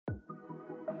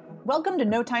Welcome to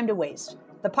No Time to Waste,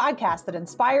 the podcast that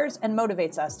inspires and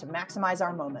motivates us to maximize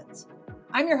our moments.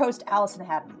 I'm your host, Allison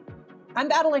Haddon. I'm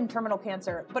battling terminal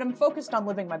cancer, but I'm focused on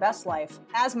living my best life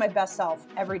as my best self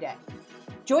every day.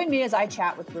 Join me as I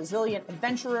chat with resilient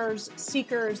adventurers,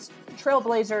 seekers,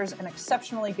 trailblazers, and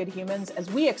exceptionally good humans as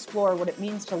we explore what it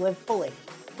means to live fully,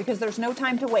 because there's no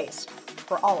time to waste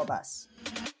for all of us.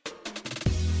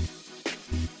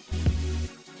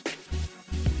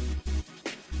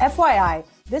 FYI,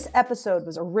 this episode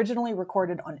was originally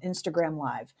recorded on Instagram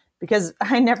Live because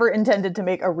I never intended to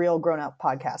make a real grown-up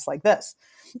podcast like this.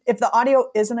 If the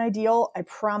audio isn't ideal, I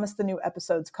promise the new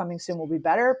episodes coming soon will be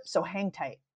better, so hang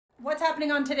tight. What's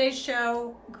happening on today's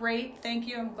show? Great, thank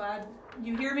you. I'm glad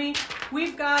you hear me.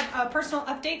 We've got a personal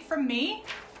update from me.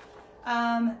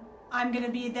 I'm going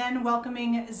to be then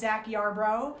welcoming Zach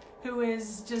Yarbrough, who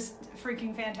is just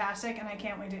freaking fantastic, and I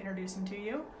can't wait to introduce him to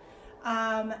you.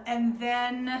 And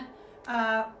then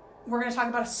we're going to talk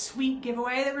about a sweet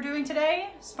giveaway that we're doing today,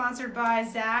 sponsored by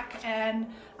Zach and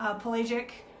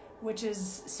Pelagic, which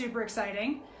is super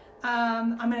exciting.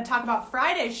 I'm going to talk about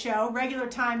Friday's show, regular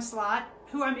time slot,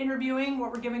 who I'm interviewing,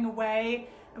 what we're giving away,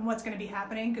 and what's going to be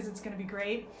happening, because it's going to be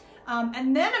great.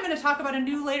 And then I'm going to talk about a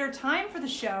new later time for the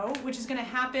show, which is going to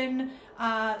happen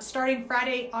starting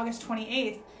Friday, August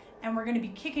 28th. And we're going to be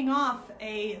kicking off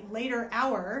a later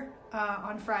hour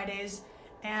on Fridays.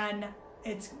 And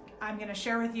I'm going to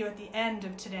share with you at the end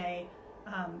of today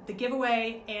the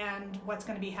giveaway and what's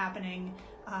going to be happening,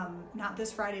 not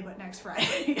this Friday, but next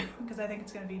Friday, because I think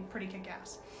it's going to be pretty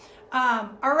kick-ass.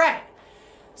 All right.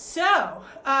 So,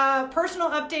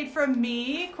 personal update from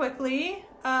me quickly.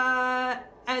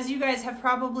 As you guys have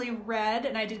probably read,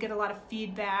 and I did get a lot of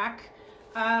feedback,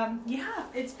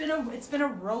 it's been a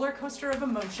roller coaster of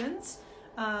emotions,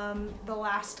 the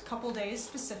last couple days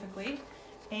specifically,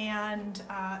 and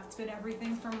it's been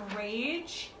everything from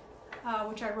rage,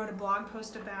 which I wrote a blog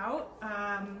post about,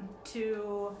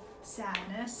 to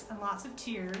sadness and lots of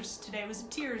tears. Today was a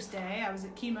tears day. I was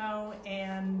at chemo,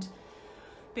 and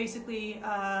basically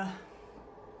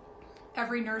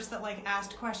every nurse that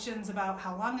asked questions about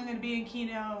how long I'm going to be in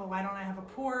chemo, why don't I have a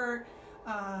port,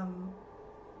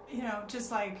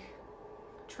 just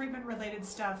treatment related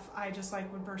stuff, I just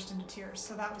would burst into tears.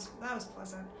 So that was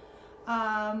pleasant.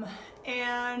 I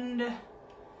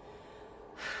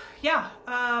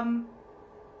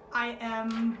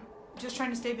am just trying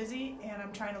to stay busy, and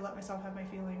I'm trying to let myself have my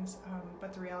feelings.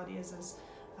 But the reality is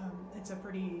it's a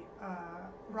pretty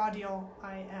raw deal.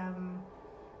 I am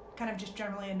kind of just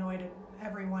generally annoyed at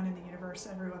everyone in the universe,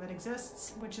 everyone that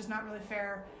exists, which is not really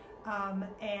fair. I'm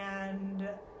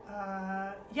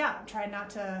trying not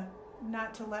to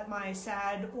let my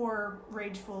sad or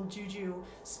rageful juju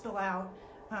spill out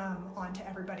onto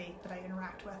everybody that I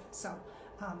interact with. So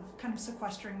kind of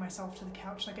sequestering myself to the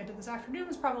couch like I did this afternoon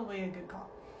was probably a good call.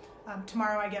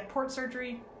 Tomorrow I get port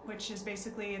surgery, which is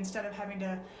basically, instead of having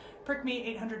to prick me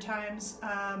 800 times,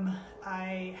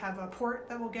 I have a port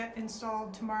that will get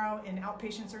installed tomorrow in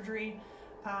outpatient surgery.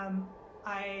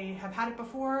 I have had it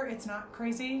before. It's not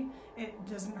crazy. It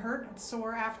doesn't hurt. It's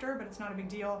sore after, but it's not a big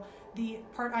deal. The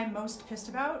part I'm most pissed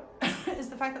about is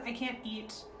the fact that I can't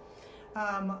eat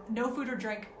no food or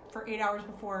drink for 8 hours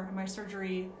before my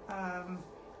surgery. I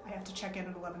have to check in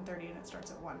at 11:30 and it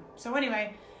starts at 1. So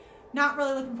anyway, not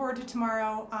really looking forward to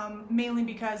tomorrow, mainly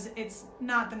because it's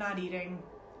not the not eating.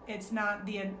 It's not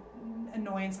the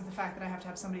annoyance of the fact that I have to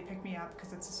have somebody pick me up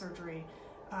because it's a surgery.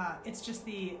 It's just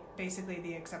basically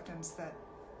the acceptance that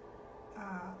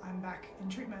I'm back in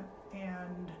treatment,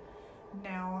 and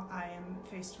now I am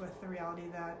faced with the reality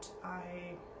that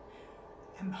I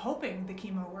am hoping the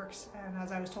chemo works. And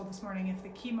as I was told this morning, if the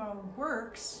chemo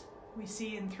works, we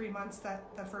see in 3 months that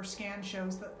the first scan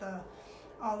shows that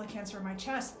all the cancer in my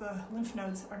chest, the lymph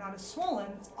nodes are not as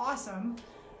swollen. It's awesome.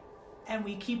 And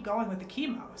we keep going with the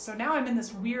chemo. So now I'm in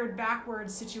this weird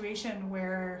backwards situation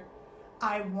where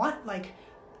I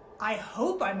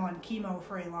hope I'm on chemo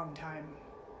for a long time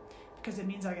because it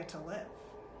means I get to live.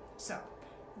 So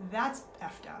that's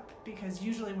effed up, because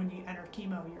usually when you enter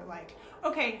chemo, you're like,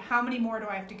 okay, how many more do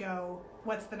I have to go?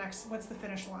 What's the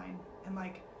finish line? And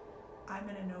I'm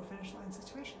in a no finish line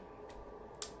situation.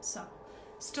 So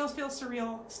still feels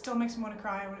surreal, still makes me want to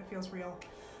cry when it feels real.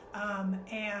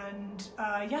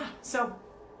 So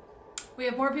we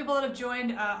have more people that have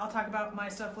joined. I'll talk about my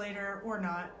stuff later or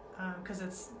not, because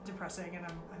it's depressing and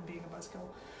I'm being a buzzkill.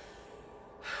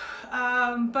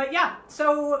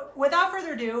 So without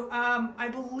further ado,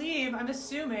 I'm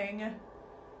assuming,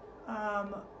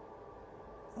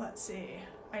 let's see,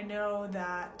 I know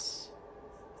that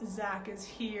Zach is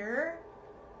here.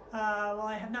 Well,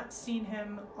 I have not seen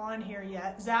him on here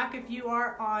yet. Zach, if you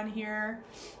are on here,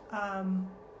 I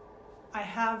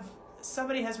have,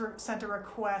 somebody has sent a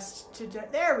request to,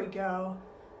 there we go.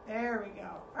 There we go.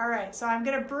 All right, so I'm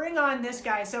gonna bring on this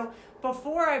guy. So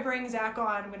before I bring Zach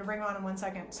on, I'm gonna bring him on in 1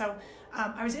 second. So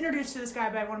I was introduced to this guy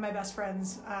by one of my best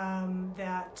friends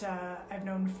that I've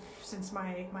known since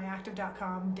my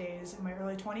active.com days in my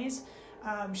early 20s.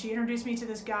 She introduced me to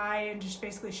this guy and just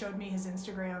basically showed me his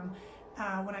Instagram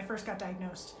when I first got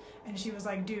diagnosed. And she was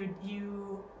like, dude,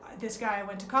 this guy I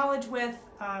went to college with,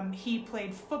 he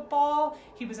played football.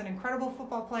 He was an incredible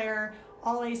football player,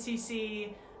 all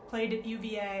ACC, played at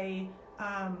UVA,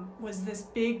 was this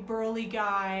big burly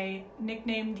guy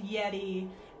nicknamed Yeti,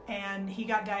 and he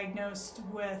got diagnosed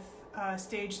with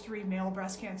stage 3 male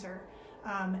breast cancer.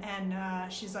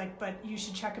 She's like, but you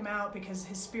should check him out because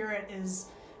his spirit is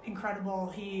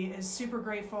incredible. He is super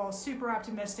grateful, super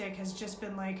optimistic, has just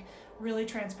been like really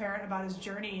transparent about his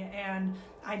journey. And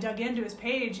I dug into his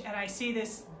page and I see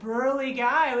this burly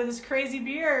guy with this crazy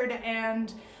beard,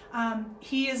 and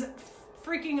he is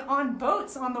freaking on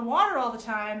boats on the water all the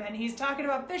time, and he's talking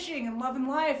about fishing and loving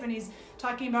life, and he's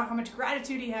talking about how much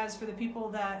gratitude he has for the people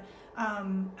that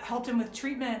helped him with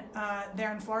treatment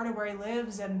there in Florida where he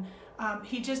lives. And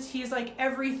he's like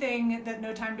everything that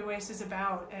No Time to Waste is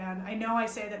about. And I know I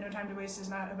say that No Time to Waste is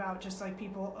not about just like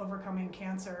people overcoming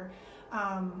cancer,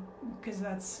 because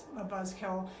that's a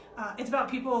buzzkill. It's about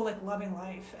people like loving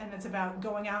life, and it's about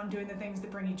going out and doing the things that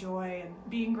bring you joy and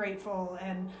being grateful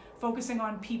and focusing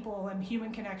on people and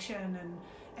human connection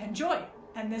and joy.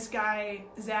 And this guy,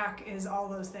 Zach, is all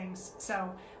those things.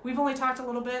 So we've only talked a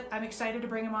little bit. I'm excited to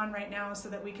bring him on right now so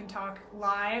that we can talk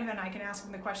live and I can ask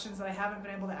him the questions that I haven't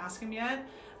been able to ask him yet.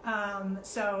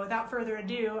 So without further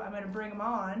ado, I'm going to bring him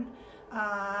on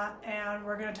and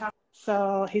we're going to talk.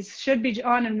 So he should be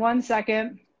on in 1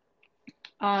 second.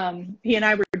 He and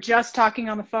I were just talking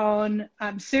on the phone.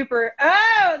 I'm super,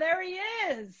 oh, there he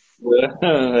is.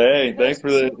 Hey, thanks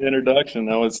for the introduction.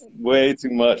 That was way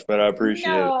too much, but I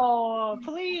appreciate it. No,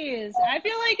 please. I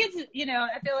feel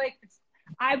like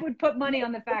I would put money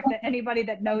on the fact that anybody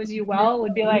that knows you well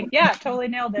would be like, yeah, totally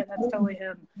nailed it. That's totally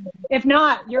him. If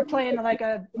not, you're playing like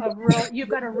you've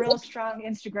got a real strong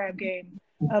Instagram game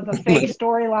of a fake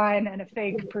storyline and a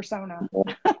fake persona.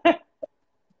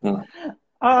 So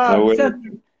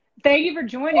thank you for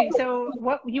joining. So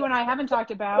what you and I haven't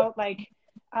talked about, like,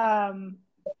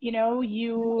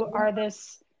 you are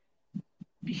this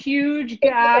huge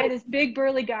guy, this big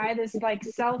burly guy, this like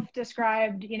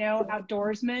self-described,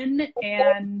 outdoorsman,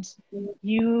 and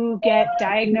you get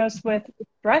diagnosed with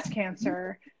breast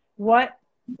cancer.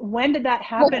 When did that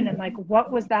happen? And like,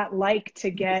 what was that like to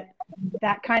get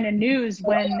that kind of news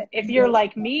when, if you're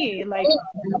like me, like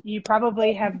you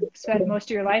probably have spent most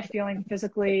of your life feeling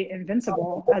physically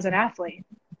invincible as an athlete?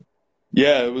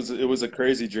 Yeah, it was a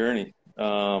crazy journey.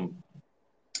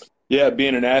 Yeah,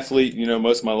 being an athlete,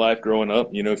 most of my life growing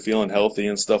up, feeling healthy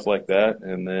and stuff like that.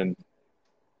 And then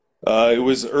it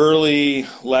was early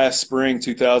last spring,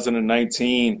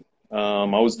 2019.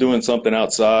 I was doing something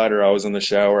outside or I was in the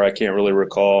shower. I can't really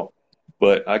recall,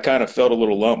 but I kind of felt a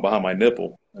little lump behind my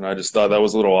nipple. And I just thought that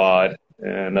was a little odd.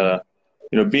 And,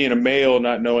 being a male,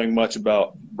 not knowing much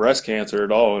about breast cancer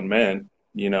at all in men,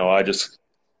 I just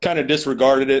kind of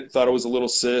disregarded it, thought it was a little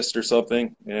cyst or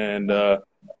something. And,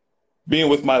 being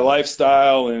with my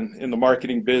lifestyle and in the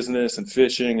marketing business and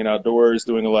fishing and outdoors,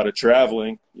 doing a lot of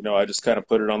traveling, I just kind of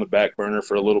put it on the back burner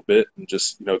for a little bit and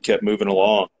just, kept moving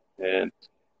along. And,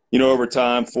 over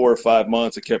time, 4 or 5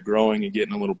 months, it kept growing and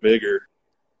getting a little bigger.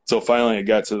 So finally it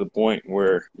got to the point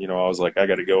where, I was like, I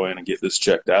got to go in and get this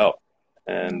checked out.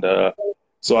 And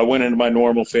so I went into my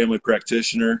normal family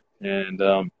practitioner,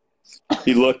 and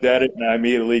he looked at it, and I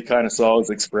immediately kind of saw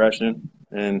his expression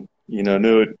and,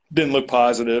 knew it didn't look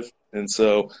positive. And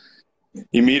so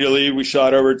immediately we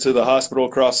shot over to the hospital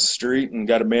across the street and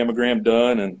got a mammogram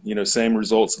done, and, same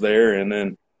results there. And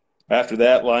then after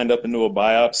that, lined up into a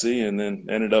biopsy, and then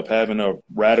ended up having a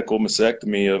radical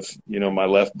mastectomy of, my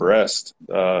left breast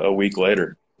a week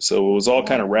later. So it was all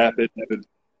kind of rapid,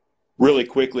 really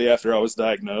quickly after I was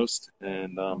diagnosed,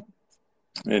 and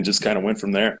just kind of went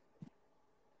from there.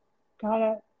 Got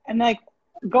it. And like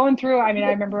going through, I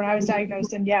remember when I was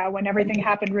diagnosed, and when everything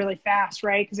happened really fast,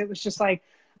 right? Because it was just like,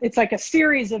 it's like a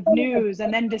series of news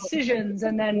and then decisions.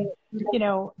 And then,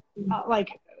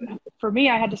 like for me,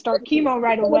 I had to start chemo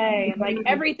right away. And like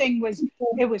everything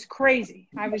it was crazy.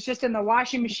 I was just in the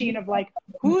washing machine of like,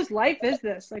 whose life is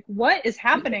this? Like, what is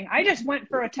happening? I just went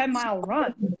for a 10-mile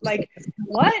run. Like,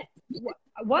 what?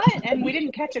 And we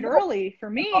didn't catch it early. For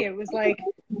me, it was like,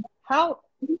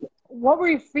 what were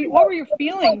your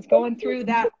feelings going through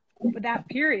that that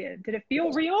period? Did it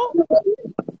feel real?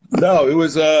 No, it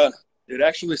was, it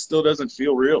actually still doesn't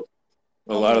feel real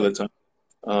a lot of the time.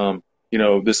 You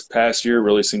know, this past year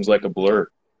really seems like a blur.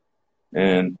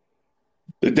 And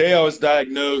the day I was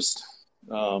diagnosed,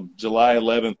 July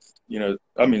 11th,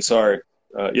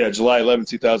 July 11th,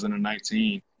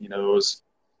 2019, you know,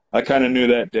 I kind of knew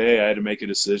that day I had to make a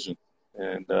decision.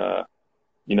 And,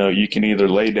 you know, you can either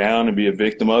lay down and be a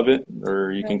victim of it,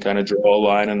 or you can kind of draw a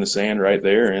line in the sand right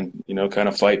there and, you know, kind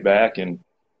of fight back and,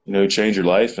 you know, change your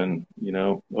life and, you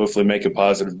know, hopefully make a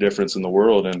positive difference in the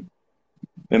world.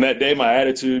 And that day, my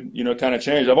attitude, you know, kind of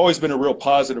changed. I've always been a real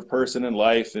positive person in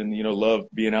life and, you know, love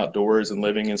being outdoors and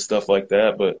living and stuff like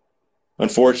that. But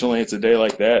unfortunately, it's a day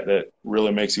like that that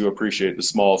really makes you appreciate the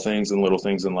small things and little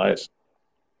things in life.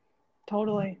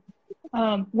 Totally.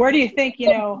 Where do you think,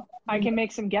 you know, I can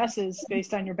make some guesses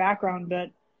based on your background, but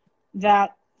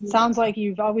that sounds like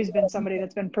you've always been somebody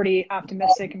that's been pretty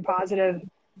optimistic and positive.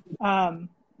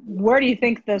 Where do you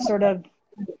think the sort of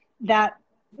that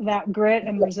grit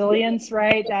and resilience,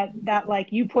 right? That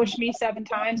like, you push me 7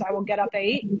 times, I will get up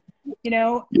 8, you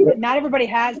know, not everybody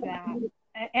has that.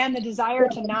 And the desire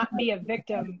to not be a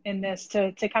victim in this,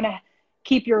 to kind of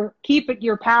keep your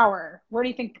power. Where do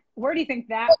you think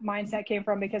that mindset came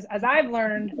from? Because as I've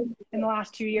learned in the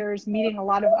last 2 years, meeting a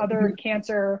lot of other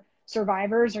cancer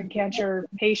survivors and cancer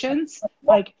patients,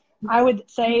 like, I would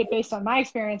say based on my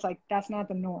experience, like, that's not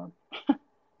the norm.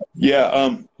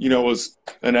 Yeah, you know, it was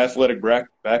an athletic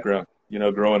background, you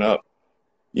know, growing up,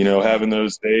 you know, having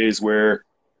those days where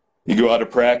you go out to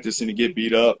practice and you get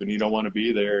beat up and you don't want to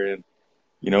be there. And,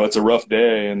 you know, it's a rough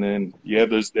day. And then you have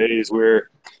those days where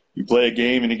you play a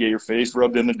game and you get your face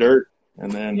rubbed in the dirt.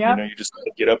 And then, you know, you just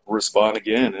get up and respond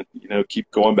again and, you know,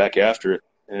 keep going back after it.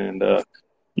 And,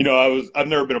 you know, I've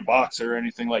never been a boxer or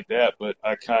anything like that, but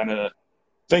I kind of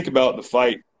think about the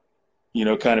fight, you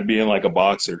know, kind of being like a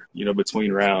boxer, you know,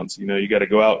 between rounds. You know, you got to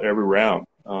go out every round.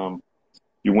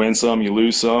 You win some, you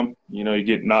lose some, you know, you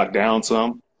get knocked down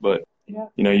some, but, you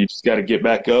know, you just got to get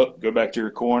back up, go back to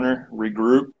your corner,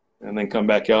 regroup, and then come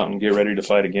back out and get ready to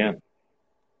fight again.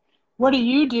 What do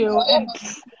you do? And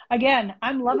again,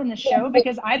 I'm loving the show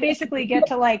because I basically get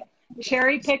to like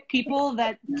cherry pick people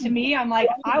that, to me, I'm like,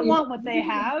 I want what they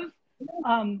have.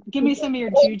 Give me some of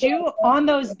your juju on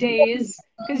those days,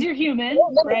 because you're human,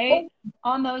 right?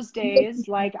 On those days,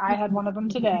 like I had one of them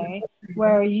today,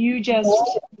 where you just,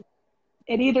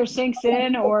 it either sinks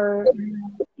in or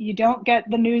you don't get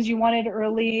the news you wanted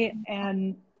early.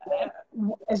 And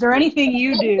is there anything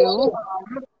you do,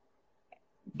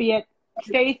 be it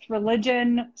faith,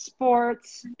 religion,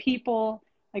 sports, people,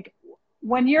 like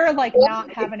when you're like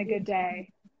not having a good day,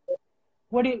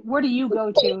 where do you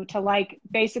go to like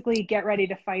basically get ready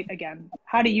to fight again?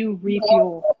 How do you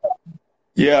refuel?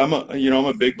 Yeah, I'm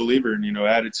a big believer in, you know,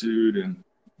 attitude and,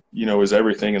 you know, is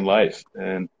everything in life.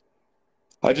 And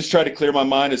I just try to clear my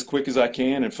mind as quick as I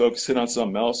can and focus in on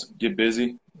something else, get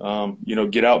busy, you know,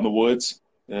 get out in the woods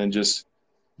and just,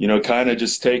 you know, kind of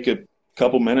just take a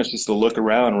couple minutes just to look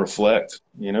around and reflect,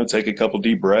 you know, take a couple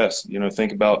deep breaths, you know,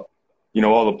 think about, you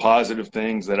know, all the positive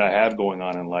things that I have going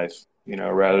on in life, you know,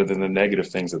 rather than the negative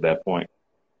things at that point.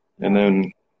 And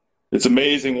then it's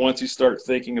amazing once you start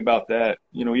thinking about that,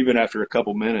 you know, even after a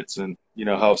couple minutes, and, you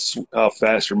know, how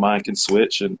fast your mind can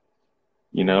switch and,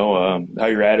 you know, how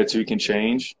your attitude can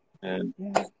change. And,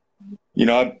 you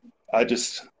know, I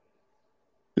just,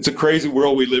 it's a crazy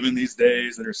world we live in these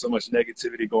days, and there's so much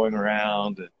negativity going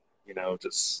around, and, you know,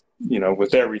 just, you know,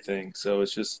 with everything. So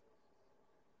it's just,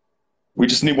 we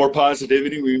just need more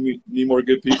positivity. We need more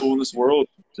good people in this world.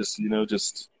 Just, you know,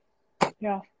 just.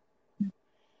 Yeah.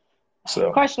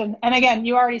 So. Question. And again,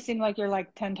 you already seem like you're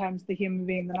like 10 times the human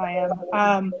being that I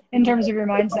am, in terms of your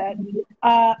mindset.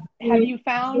 Have you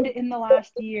found in the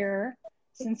last year,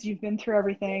 since you've been through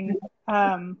everything,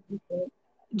 do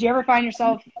you ever find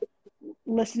yourself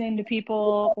listening to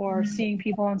people or seeing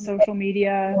people on social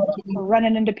media or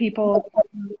running into people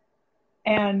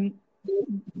and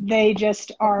they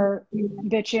just are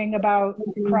bitching about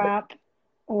crap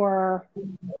or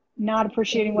not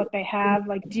appreciating what they have?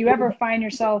 Like, do you ever find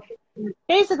yourself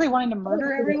basically wanting to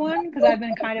murder everyone? Because I've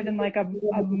been kind of in like a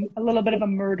little bit of a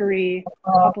murdery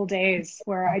couple days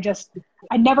where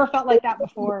I never felt like that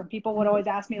before. People would always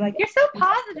ask me like, you're so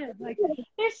positive, like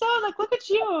you're so like, look at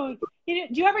you, do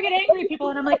you ever get angry at people?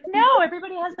 And I'm like, no,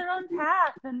 everybody has their own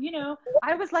path, and you know,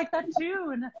 I was like that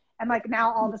too. And like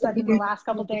now all of a sudden the last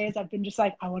couple of days I've been just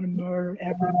like, I want to murder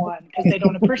everyone because they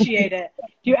don't appreciate it.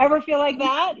 Do you ever feel like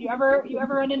that? You ever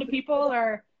run into people,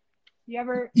 or you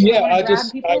ever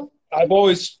I've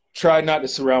always tried not to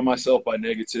surround myself by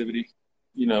negativity,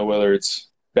 you know, whether it's,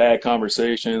 bad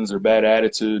conversations or bad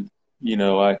attitude,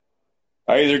 I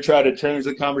either try to change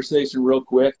the conversation real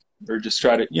quick or just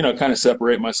try to, kind of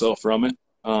separate myself from it.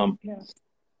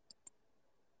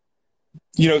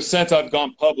 Yeah. Since I've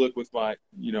gone public with my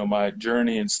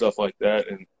journey and stuff like that,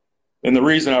 and the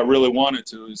reason I really wanted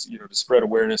to is, to spread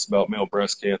awareness about male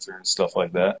breast cancer and stuff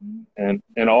like that. And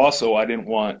also I didn't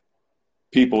want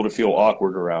people to feel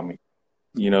awkward around me,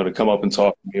 to come up and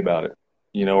talk to me about it,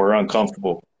 or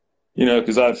uncomfortable,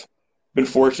 because I've been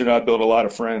fortunate. I've built a lot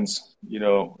of friends,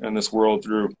 in this world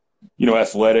through,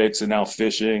 athletics and now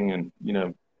fishing and,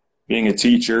 being a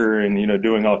teacher and,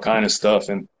 doing all kind of stuff.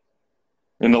 And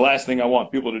the last thing I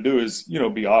want people to do is,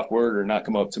 be awkward or not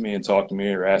come up to me and talk to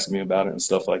me or ask me about it and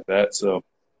stuff like that. So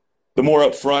the more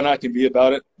upfront I can be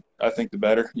about it, I think the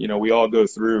better. We all go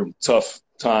through tough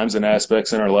times and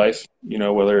aspects in our life,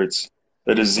 whether it's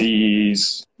a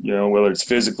disease, whether it's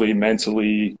physically,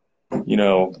 mentally,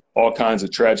 all kinds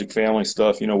of tragic family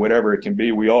stuff, whatever it can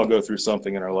be, we all go through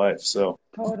something in our life. So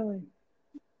totally,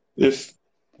 if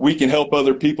we can help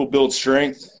other people build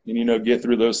strength and, get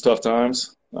through those tough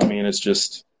times, I mean, it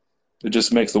just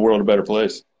makes the world a better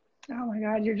place. Oh my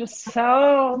God, you're just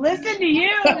so, listen to you,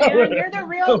 man. You're the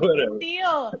real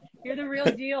deal. You're the real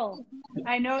deal.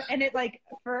 I know. And it like,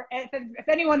 if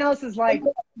anyone else is like,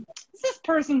 is this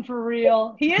person for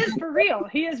real? He is for real.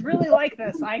 He is really like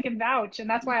this. I can vouch. And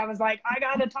that's why I was like, I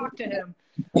got to talk to him.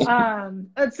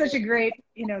 That's such a great,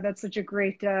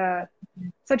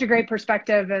 such a great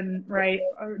perspective, and right.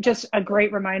 Just a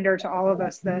great reminder to all of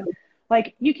us that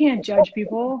like, you can't judge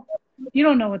people. You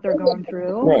don't know what they're going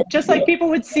through. Right. Just like people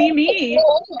would see me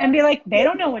and be like, they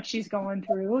don't know what she's going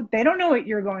through. They don't know what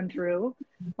you're going through.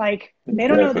 Like, they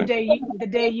don't know the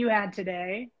day you had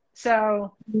today.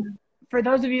 So for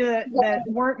those of you that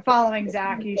weren't following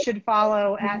Zach, you should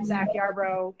follow at Zach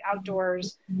Yarbrough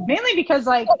Outdoors, mainly because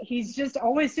like, he's just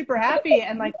always super happy.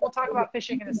 And like, we'll talk about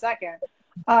fishing in a second.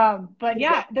 But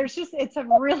yeah, it's a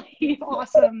really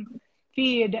awesome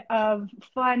feed of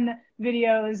fun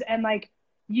videos and like,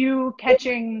 you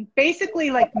catching basically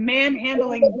like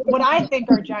manhandling what I think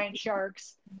are giant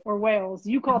sharks or whales.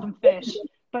 You call them fish,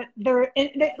 but they're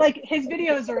like, his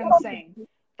videos are insane.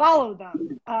 Follow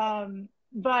them.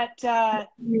 But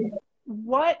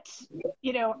what,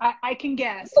 I can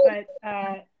guess, but,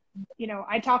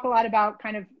 I talk a lot about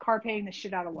kind of carpeing the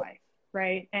shit out of life.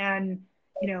 Right. And,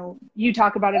 you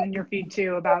talk about it in your feed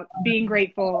too, about being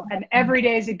grateful and every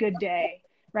day is a good day.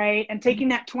 Right. And taking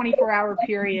that 24-hour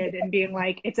period and being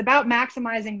like, it's about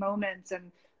maximizing moments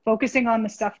and focusing on the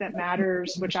stuff that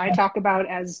matters, which I talk about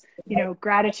as,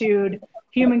 gratitude,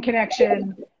 human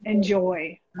connection, and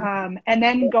joy. And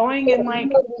then going and like,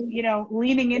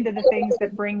 leaning into the things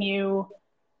that bring you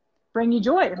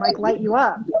joy and like light you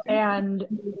up. And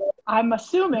I'm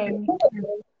assuming,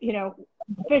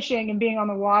 fishing and being on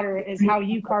the water is how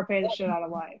you carpe the shit out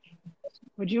of life.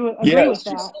 Would you agree with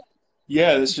that?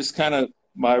 Yeah, it's just kind of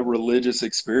my religious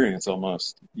experience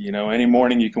almost. Any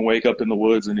morning you can wake up in the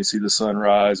woods and you see the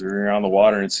sunrise, or you're on the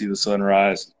water and see the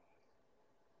sunrise.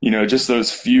 Just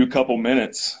those few couple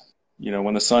minutes,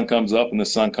 when the sun comes up and the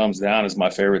sun comes down is my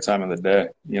favorite time of the day.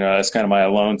 That's kind of my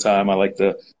alone time. I like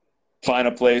to find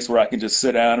a place where I can just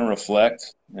sit down and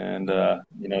reflect and,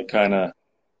 kind of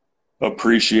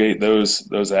appreciate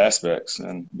those aspects.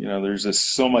 And, there's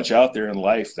just so much out there in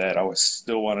life that I would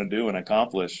still want to do and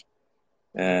accomplish.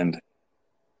 And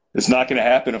it's not going to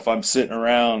happen if I'm sitting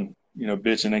around,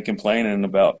 bitching and complaining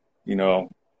about, the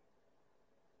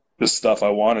stuff I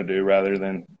want to do, rather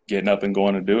than getting up and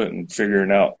going to do it and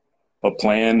figuring out a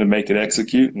plan to make it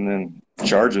execute and then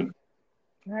charging.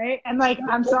 Right. And like,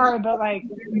 I'm sorry, but like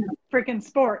freaking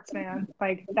sports, man,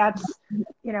 like that's,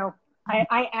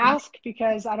 I ask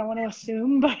because I don't want to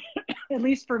assume, but at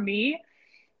least for me,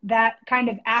 that kind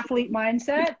of athlete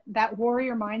mindset, that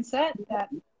warrior mindset that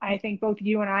I think both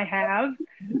you and I have,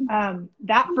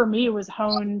 that for me was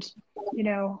honed,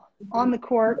 on the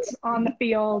courts, on the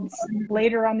fields,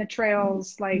 later on the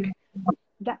trails. Like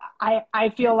that, I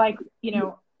feel like,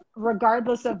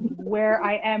 regardless of where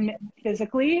I am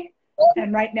physically,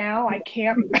 and right now I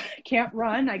can't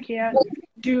run, I can't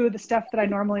do the stuff that I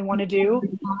normally want to do,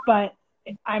 but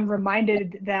I'm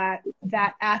reminded that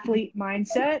that athlete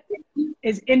mindset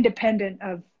is independent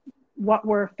of what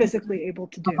we're physically able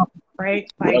to do,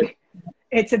 right? Like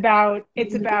it's about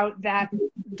that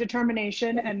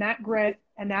determination and that grit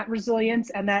and that resilience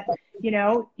and that, you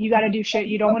got to do shit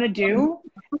you don't want to do.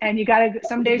 And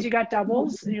some days you got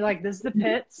doubles and you're like, this is the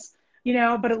pits,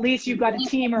 but at least you've got a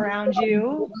team around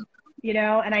you,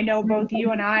 and I know both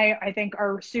you and I think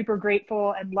are super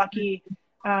grateful and lucky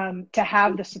to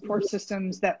have the support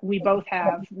systems that we both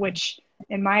have, which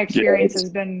in my experience has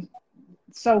been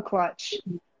so clutch.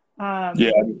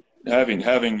 Yeah, having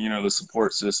the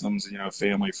support systems,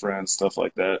 family, friends, stuff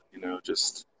like that,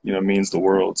 just means the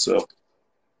world. So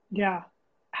yeah.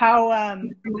 How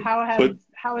but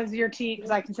has your team,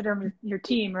 because I consider them your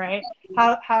team, right?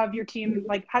 How have your team,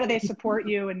 like, how do they support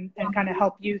you and kind of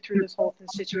help you through this whole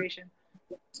situation?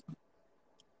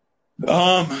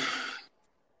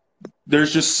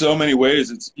 there's just so many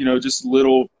ways. It's just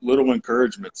little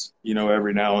encouragements,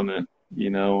 every now and then,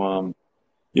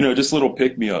 just little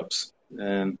pick me ups,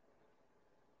 and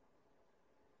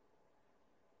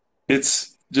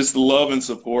it's just love and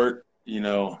support,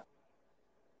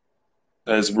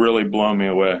 has really blown me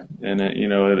away, and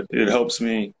it helps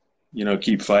me,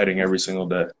 keep fighting every single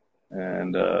day,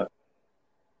 and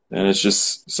it's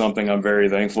just something I'm very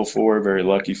thankful for, very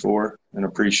lucky for, and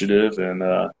appreciative,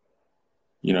 and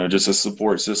just a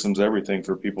support system's everything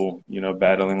for people,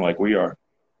 battling like we are.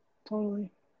 Totally.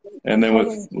 And then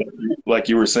Totally. with, like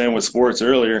you were saying with sports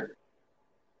earlier,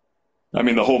 I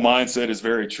mean, the whole mindset is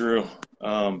very true.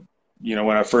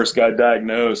 When I first got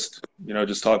diagnosed,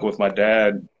 just talking with my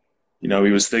dad, he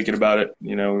was thinking about it.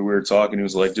 We were talking, he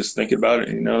was like, just thinking about it,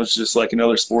 it's just like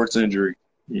another sports injury.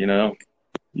 You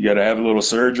got to have a little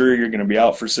surgery. You're going to be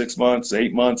out for 6 months,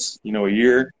 8 months, a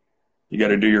year. You got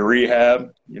to do your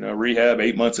rehab,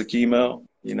 8 months of chemo,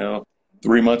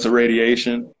 3 months of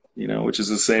radiation, which is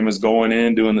the same as going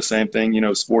in, doing the same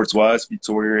thing, sports wise, if you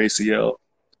tore your ACL,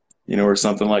 or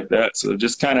something like that. So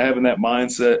just kind of having that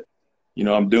mindset,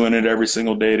 I'm doing it every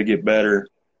single day to get better,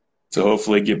 to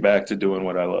hopefully get back to doing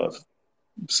what I love.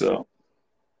 So.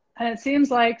 And it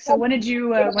seems like, so when did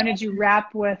you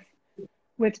wrap with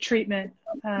treatment?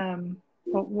 How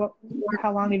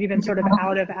long have you been sort of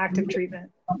out of active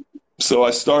treatment? So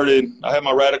I had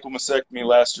my radical mastectomy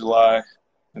last July,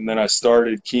 and then I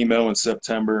started chemo in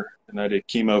September, and I did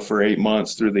chemo for 8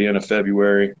 months through the end of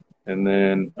February. And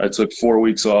then I took 4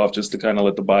 weeks off just to kind of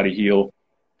let the body heal.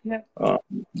 Yep.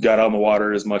 Got on the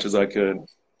water as much as I could.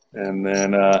 And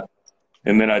then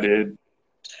I did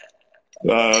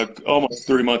almost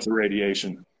 3 months of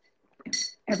radiation.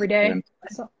 Every day? And,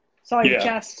 saw your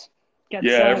chest.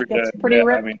 Every day.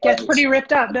 Gets pretty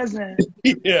ripped up, doesn't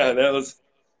it? Yeah,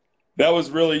 that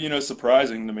was really,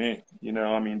 surprising to me.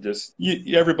 Just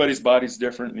everybody's body's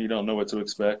different, and you don't know what to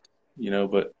expect,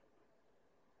 but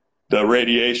the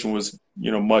radiation was,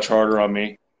 much harder on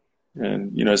me.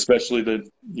 And, especially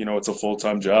it's a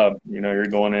full-time job. You're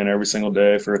going in every single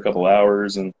day for a couple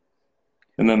hours, and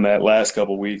then that last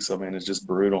couple weeks, it's just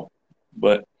brutal.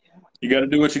 But you got to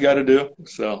do what you got to do.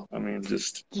 So,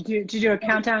 just. Did you do a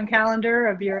countdown calendar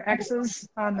of your exes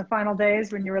on the final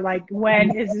days when you were like,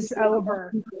 when is this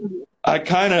over? I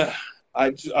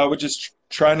would just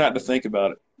try not to think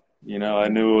about it. I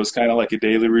knew it was kind of like a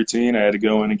daily routine. I had to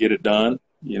go in and get it done,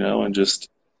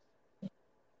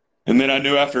 and then I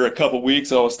knew after a couple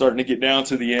weeks I was starting to get down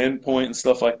to the end point and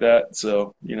stuff like that.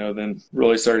 So, then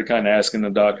really started kind of asking the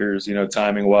doctors,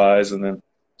 timing wise, and then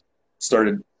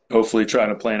started hopefully trying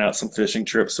to plan out some fishing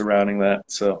trips surrounding that.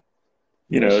 So,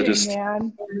 fishing, just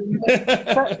man.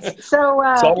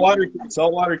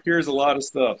 saltwater cures a lot of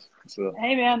stuff. So,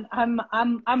 hey man,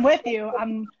 I'm with you.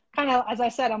 I'm kind of, as I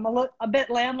said, I'm a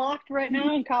bit landlocked right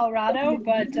now in Colorado,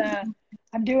 but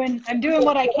I'm doing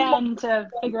what I can to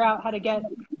figure out how to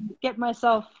get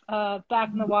myself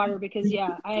back in the water, because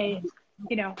I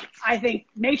think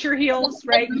nature heals,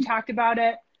 right? You talked about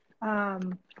it.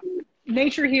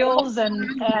 Nature heals,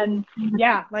 and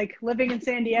like living in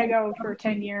San Diego for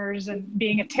 10 years and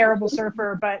being a terrible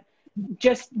surfer, but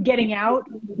just getting out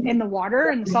in the water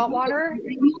and the salt water,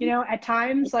 at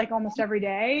times, like almost every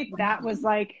day, that was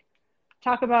like,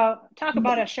 talk about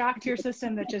a shock to your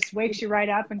system that just wakes you right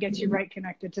up and gets you right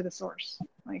connected to the source.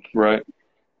 Like, right.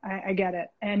 I get it.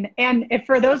 And if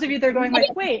for those of you that are going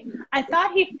like, wait, I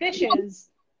thought he fishes,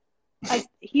 like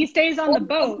he stays on the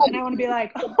boat, and I want to be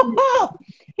like, oh,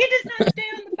 he does not stay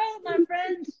on the boat, my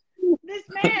friend. This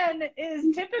man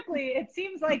is typically, it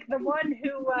seems like the one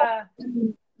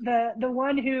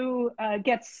who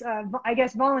gets I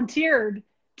guess volunteered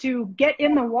to get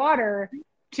in the water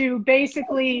to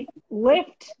basically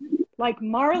lift like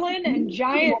marlin and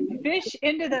giant fish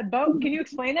into the boat. Can you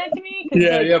explain that to me?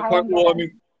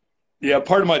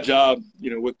 Part of my job,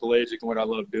 with Pelagic and what I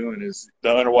love doing is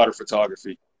the underwater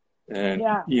photography, and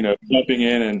jumping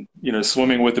in and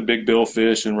swimming with the big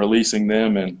billfish and releasing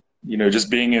them, and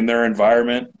just being in their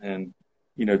environment, and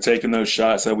taking those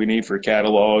shots that we need for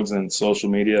catalogs and social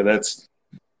media. That's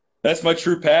my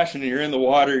true passion. You're in the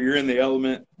water, you're in the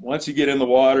element. Once you get in the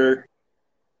water,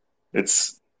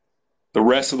 it's the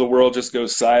rest of the world just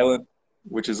goes silent,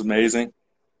 which is amazing.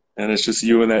 and it's just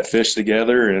you and that fish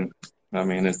together. And I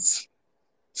mean, it's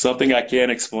something I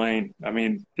can't explain. I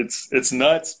mean, it's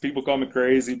nuts. People call me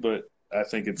crazy, but I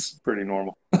think it's pretty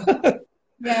normal.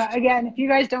 Yeah, again, if you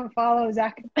guys don't follow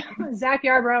Zach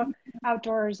Yarbrough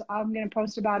Outdoors, I'm gonna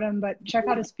post about him, but check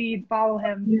out his feed, follow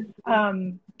him.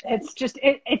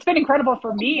 It's been incredible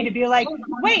for me to be like,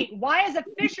 wait, why is a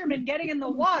fisherman getting in the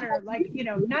water? Like,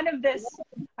 none of this,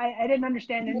 I didn't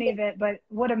understand any of it, but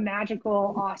what a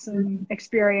magical, awesome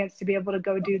experience to be able to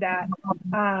go do that,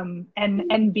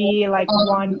 and be like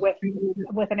one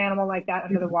with an animal like that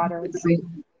under the water.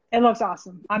 It looks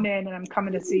awesome. I'm in, and I'm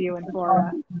coming to see you in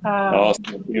Florida.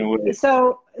 Awesome.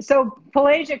 So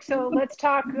pelagic. So let's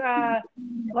talk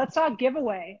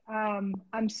giveaway.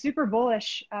 I'm super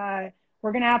bullish.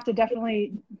 We're gonna have to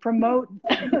definitely promote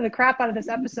the crap out of this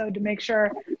episode to make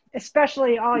sure,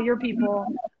 especially all your people,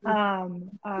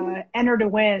 enter to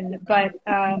win. But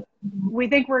we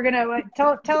think we're gonna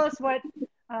tell us what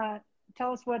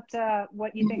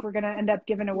you think we're gonna end up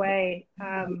giving away.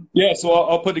 Yeah, so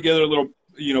I'll put together a little,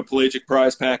 pelagic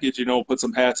prize package. We'll put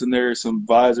some hats in there, some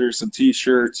visors, some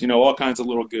T-shirts, all kinds of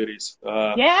little goodies.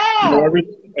 Yeah.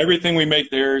 Everything we make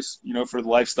there is, for the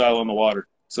lifestyle on the water.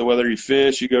 So whether you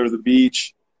fish, you go to the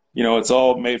beach, it's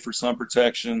all made for sun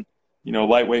protection,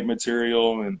 lightweight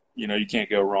material, and, you can't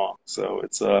go wrong. So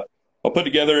it's, I'll put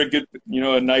together a good,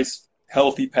 a nice,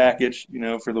 healthy package,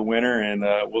 for the winter, and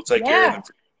we'll take care of them.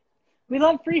 We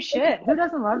love free shit. Who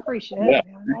doesn't love free shit? Yeah,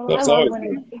 I love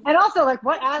winning. And also,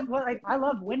 I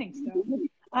love winning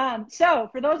stuff. So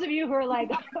for those of you who are like,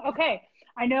 okay,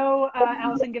 I know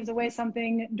Allison gives away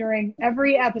something during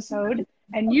every episode,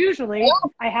 and usually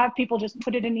I have people just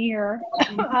put it in here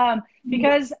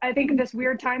because I think in this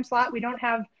weird time slot, we don't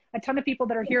have a ton of people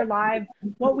that are here live.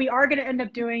 What we are going to end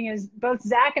up doing is both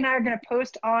Zach and I are going to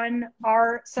post on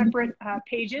our separate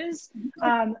pages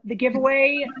the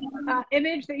giveaway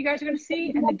image that you guys are going to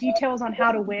see and the details on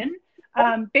how to win.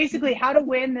 Basically how to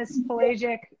win this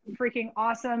pelagic freaking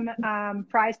awesome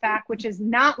prize pack, which is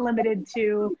not limited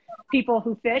to people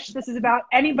who fish. This is about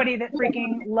anybody that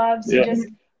freaking loves to just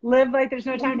live like there's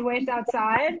no time to waste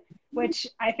outside, which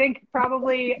I think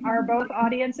probably our both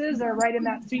audiences are right in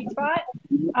that sweet spot.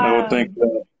 I would think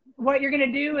so. What you're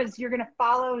going to do is you're going to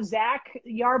follow Zach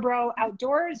Yarbrough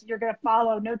Outdoors. You're going to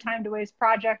follow No Time to Waste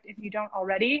Project if you don't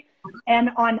already. And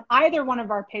on either one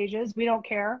of our pages, we don't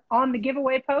care. On the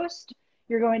giveaway post,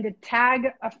 you're going to tag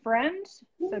a friend.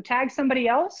 So tag somebody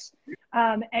else.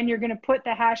 And you're going to put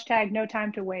the hashtag No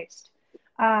Time to Waste.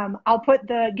 I'll put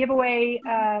the giveaway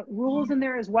rules in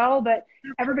there as well, but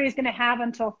everybody's going to have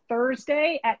until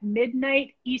Thursday at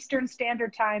midnight Eastern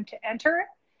Standard Time to enter.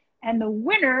 And the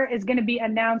winner is going to be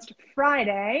announced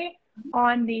Friday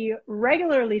on the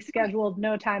regularly scheduled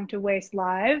No Time to Waste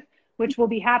Live, which will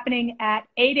be happening at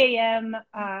 8 a.m.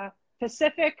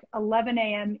 Pacific, 11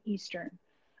 a.m. Eastern.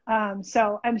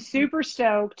 So I'm super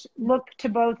stoked. Look to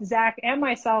both Zach and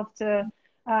myself to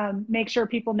make sure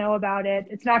people know about it.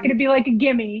 It's not going to be like a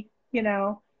gimme, you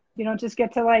don't just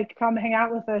get to like come hang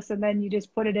out with us and then you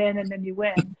just put it in and then you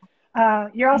win.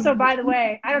 You're also, by the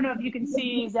way, I don't know if you can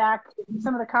see, Zach,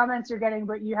 some of the comments you're getting,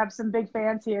 but you have some big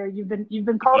fans here. You've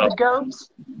been called the GOAT.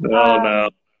 No,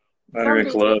 not even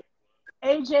close.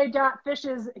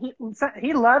 AJ.fishes,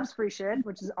 he loves free shit,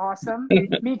 which is awesome.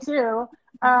 Me too.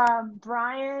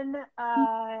 Brian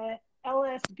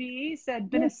LSB said,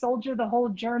 been a soldier the whole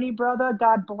journey, brother.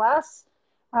 God bless.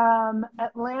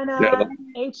 Atlanta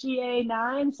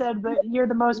HEA9 said, but you're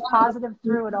the most positive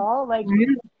through it all. Like,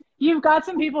 you've got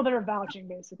some people that are vouching,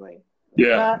 basically.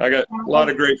 Yeah, I got a lot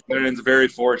of great friends. Very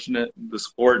fortunate. The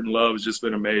support and love has just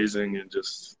been amazing, and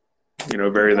just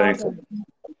very thankful.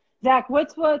 Zach,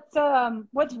 what's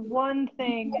one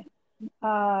thing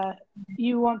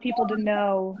you want people to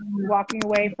know walking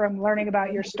away from learning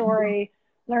about your story,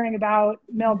 learning about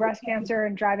male breast cancer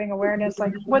and driving awareness?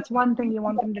 Like, what's one thing you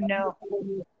want them to know?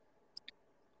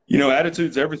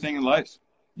 Attitude's everything in life.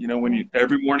 When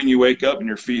every morning you wake up and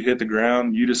your feet hit the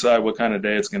ground, you decide what kind of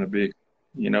day it's going to be.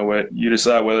 You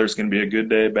decide whether it's going to be a good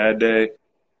day, bad day,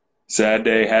 sad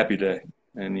day, happy day.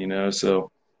 And,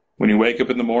 so when you wake up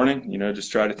in the morning,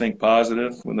 just try to think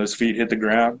positive. When those feet hit the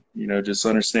ground, just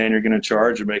understand you're going to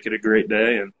charge and make it a great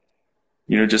day, and,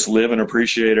 just live and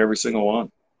appreciate every single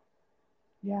one.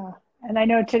 Yeah. And I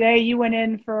know today you went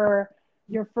in for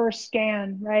your first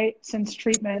scan, right? Since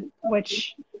treatment,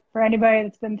 which for anybody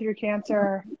that's been through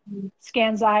cancer,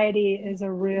 scanxiety is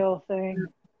a real thing.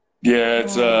 Yeah,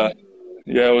 it's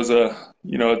it was a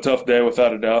tough day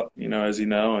without a doubt, as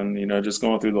and just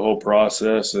going through the whole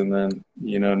process, and then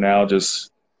now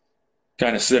just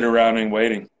kind of sit around and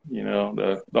waiting, You know,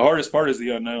 the hardest part is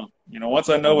the unknown. You know, once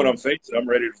I know what I'm facing, I'm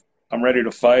ready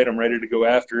to fight. I'm ready to go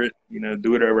after it. You know,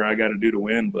 do whatever I got to do to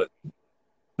win. But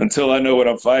until I know what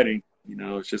I'm fighting, you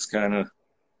know, it's just kind of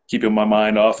keeping my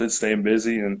mind off it, staying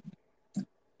busy, and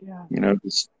Yeah. you know,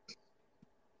 just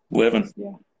living.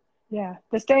 Yeah. Yeah.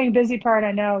 The staying busy part,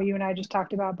 I know you and I just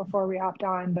talked about before we hopped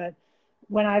on, but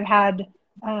when I've had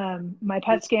my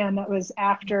PET scan that was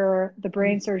after the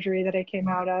brain surgery that I came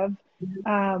out of,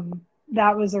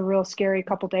 that was a real scary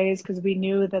couple days because we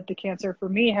knew that the cancer for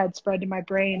me had spread to my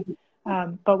brain,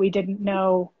 but we didn't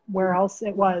know where else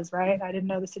it was, right? I didn't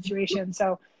know the situation.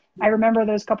 So I remember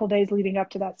those couple days leading up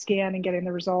to that scan and getting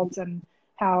the results, and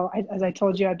how, as I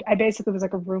told you, I basically was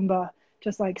like a Roomba,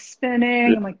 just like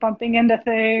spinning and like bumping into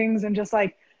things and just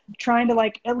like trying to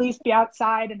like at least be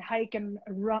outside and hike and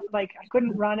run. Like I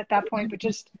couldn't run at that point, but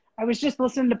just I was just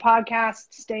listening to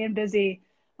podcasts, staying busy.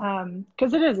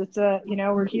 Because it's a, you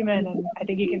know, we're human, and I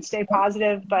think you can stay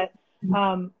positive, but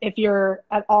if you're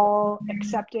at all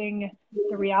accepting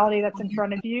the reality that's in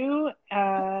front of you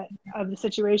of the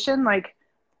situation, like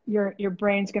your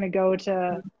brain's going to go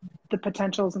to the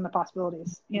potentials and the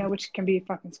possibilities, you know, which can be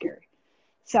fucking scary.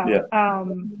 So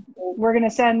we're going to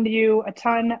send you a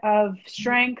ton of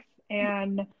strength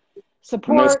and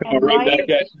support and right light.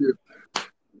 back at you.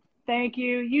 Thank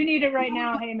you. You need it right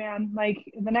now. Hey man,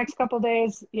 like the next couple of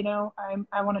days, you know,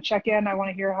 I want to check in. I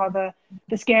want to hear how the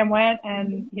scan went.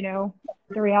 And, you know,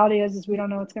 the reality is we don't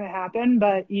know what's going to happen,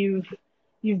 but you've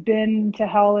been to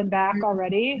hell and back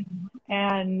already.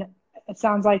 And it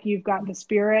sounds like you've got the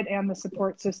spirit and the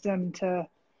support system to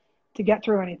get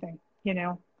through anything, you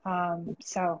know?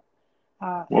 Well,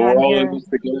 we're all in this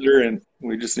together, and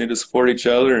we just need to support each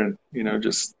other, and, you know,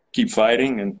 just keep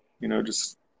fighting, and, you know,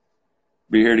 just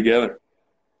be here together.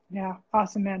 Yeah.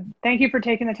 Awesome, man. Thank you for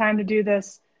taking the time to do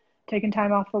this, taking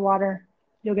time off the water.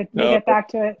 You'll get back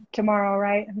to it tomorrow,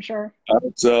 right? I'm sure.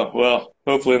 So, well,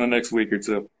 hopefully in the next week or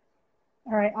two.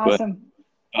 All right. Awesome.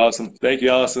 But, awesome. Thank you,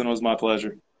 Allison. It was my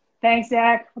pleasure. Thanks,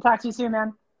 Zach. We'll talk to you soon,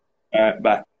 man. All right.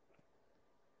 Bye.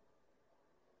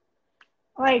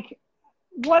 Like,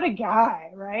 what a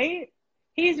guy, right?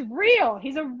 He's real.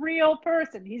 He's a real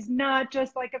person. He's not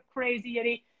just like a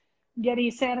crazy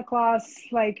Yeti Santa Claus,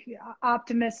 like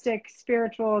optimistic,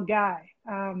 spiritual guy.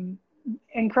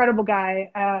 Incredible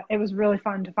guy. It was really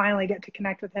fun to finally get to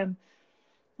connect with him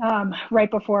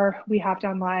right before we hopped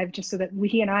on live, just so that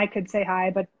he and I could say hi.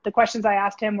 But the questions I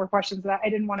asked him were questions that I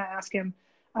didn't want to ask him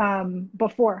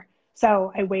before.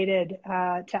 So I waited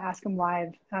to ask him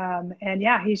live. And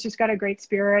yeah, he's just got a great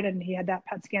spirit, and he had that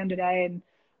PET scan today, and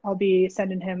I'll be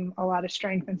sending him a lot of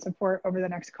strength and support over the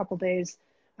next couple days.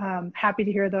 Happy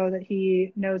to hear though that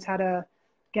he knows how to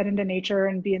get into nature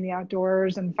and be in the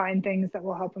outdoors and find things that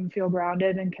will help him feel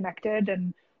grounded and connected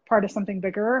and part of something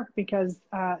bigger, because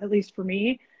at least for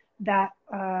me, that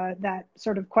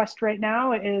sort of quest right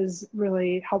now is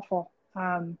really helpful.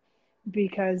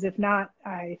 Because if not,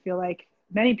 I feel like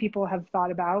many people have thought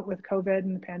about with COVID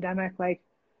and the pandemic, like,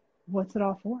 what's it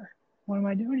all for? What am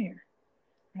I doing here?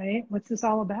 Right? What's this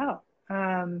all about?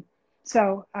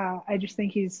 So I just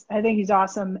think he's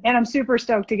awesome. And I'm super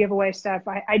stoked to give away stuff.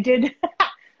 I did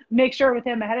make sure with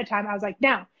him ahead of time. I was like,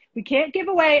 no, we can't give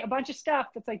away a bunch of stuff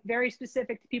that's like very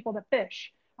specific to people that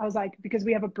fish. I was like, because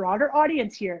we have a broader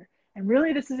audience here. And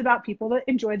really this is about people that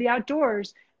enjoy the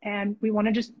outdoors. And we want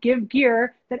to just give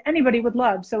gear that anybody would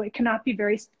love. So it cannot be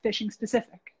very fishing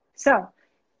specific. So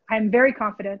I'm very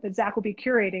confident that Zach will be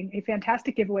curating a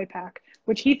fantastic giveaway pack,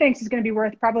 which he thinks is going to be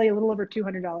worth probably a little over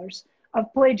 $200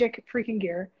 of pelagic freaking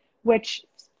gear, which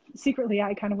secretly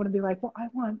I kind of want to be like, well, I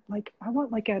want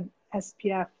like a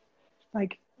SPF,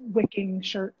 like wicking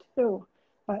shirt too.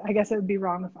 But I guess it would be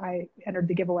wrong if I entered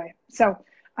the giveaway. So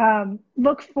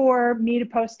look for me to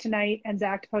post tonight and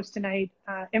Zach to post tonight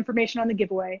information on the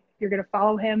giveaway. You're going to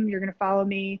follow him. You're going to follow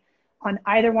me on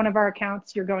either one of our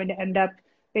accounts. You're going to end up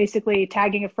basically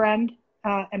tagging a friend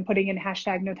and putting in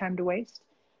hashtag no time to waste.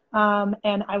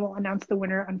 And I will announce the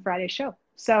winner on Friday's show.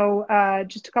 So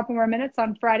just a couple more minutes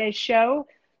on Friday's show.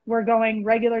 We're going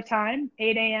regular time,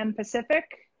 8 a.m.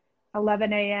 Pacific,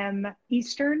 11 a.m.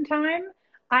 Eastern time.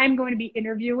 I'm going to be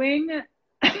interviewing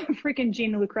freaking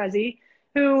Gina Lucrezi,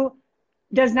 who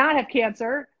does not have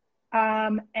cancer,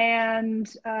 but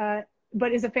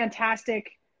is a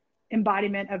fantastic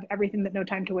embodiment of everything that No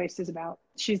Time to Waste is about.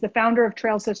 She's the founder of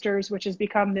Trail Sisters, which has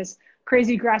become this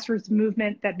crazy grassroots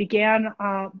movement that began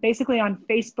basically on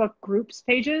Facebook groups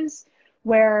pages,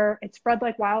 where it spread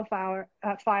like wildfire.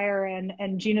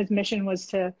 And Gina's mission was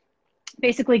to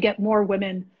basically get more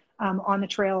women on the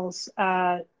trails,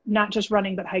 not just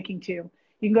running, but hiking too.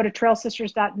 You can go to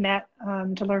trailsisters.net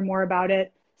to learn more about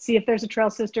it. see if there's a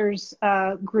Trail Sisters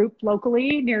group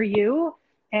locally near you.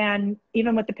 And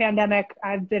even with the pandemic,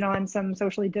 I've been on some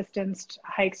socially distanced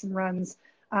hikes and runs,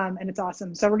 and it's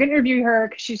awesome. So we're going to interview her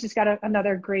because she's just got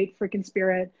another great freaking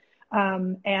spirit,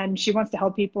 and she wants to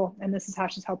help people, and this is how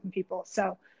she's helping people.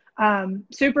 So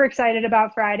super excited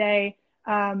about Friday.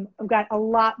 I've got a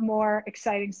lot more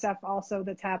exciting stuff also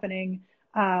that's happening,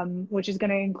 which is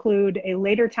going to include a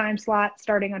later time slot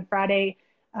starting on Friday,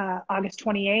 August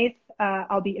 28th.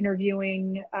 I'll be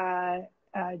interviewing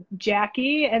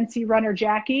Jackie, NC runner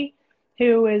Jackie,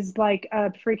 who is like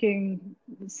a freaking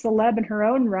celeb in her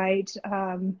own right.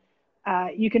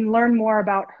 You can learn more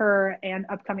about her and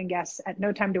upcoming guests at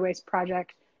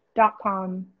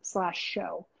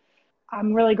notimetowasteproject.com/show.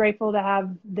 I'm really grateful to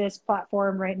have this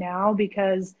platform right now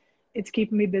because it's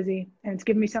keeping me busy and it's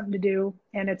giving me something to do,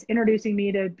 and it's introducing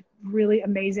me to really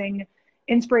amazing,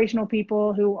 inspirational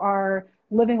people who are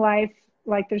living life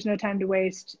like there's no time to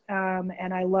waste.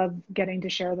 And I love getting to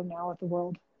share them now with the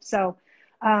world. So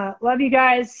love you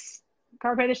guys.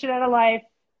 Carpe the shit out of life.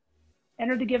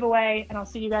 Enter the giveaway, and I'll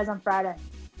see you guys on Friday.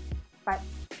 Bye.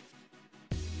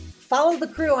 Follow the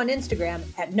crew on Instagram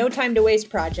at No Time to Waste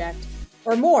Project,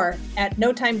 or more at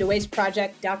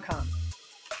notimetowasteproject.com.